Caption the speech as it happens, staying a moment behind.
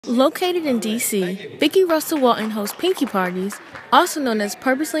Located in D.C., Vicki Russell Walton hosts Pinky Parties, also known as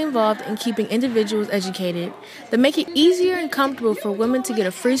purposely involved in keeping individuals educated, that make it easier and comfortable for women to get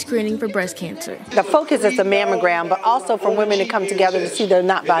a free screening for breast cancer. The focus is the mammogram, but also for women to come together to see they're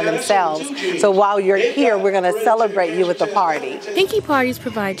not by themselves. So while you're here, we're going to celebrate you with a party. Pinky Parties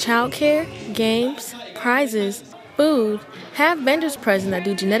provide childcare, games, prizes, food, have vendors present that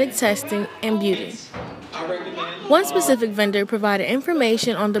do genetic testing, and beauty. One specific vendor provided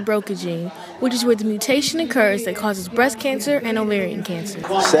information on the BRCA gene, which is where the mutation occurs that causes breast cancer and ovarian cancer.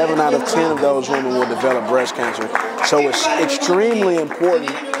 7 out of 10 of those women will develop breast cancer. So it's extremely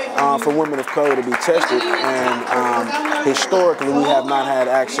important for women of color to be tested, and historically we have not had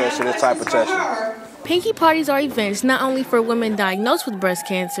access to this type of testing. Pinky Parties are events not only for women diagnosed with breast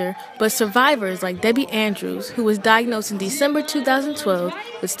cancer, but survivors like Debbie Andrews, who was diagnosed in December 2012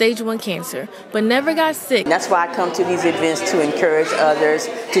 with stage 1 cancer, but never got sick. That's why I come to these events, to encourage others,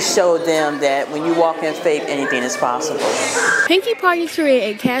 to show them that when you walk in faith, anything is possible. Pinky Parties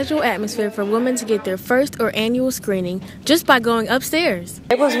create a casual atmosphere for women to get their first or annual screening just by going upstairs.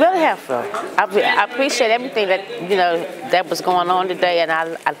 It was really helpful. I appreciate everything that was going on today, and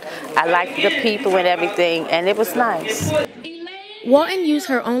I liked the people and everything, and it was nice. Walton used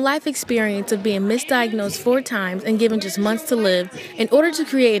her own life experience of being misdiagnosed 4 times and given just months to live in order to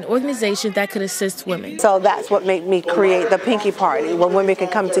create an organization that could assist women. So that's what made me create the Pinky Party, where women can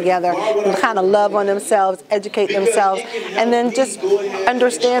come together and kind of love on themselves, educate themselves, and then just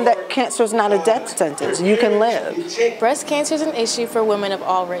understand that cancer is not a death sentence. You can live. Breast cancer is an issue for women of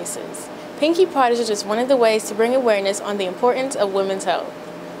all races. Pinky Parties are just one of the ways to bring awareness on the importance of women's health.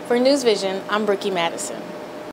 For News Vision, I'm Brookie Madison.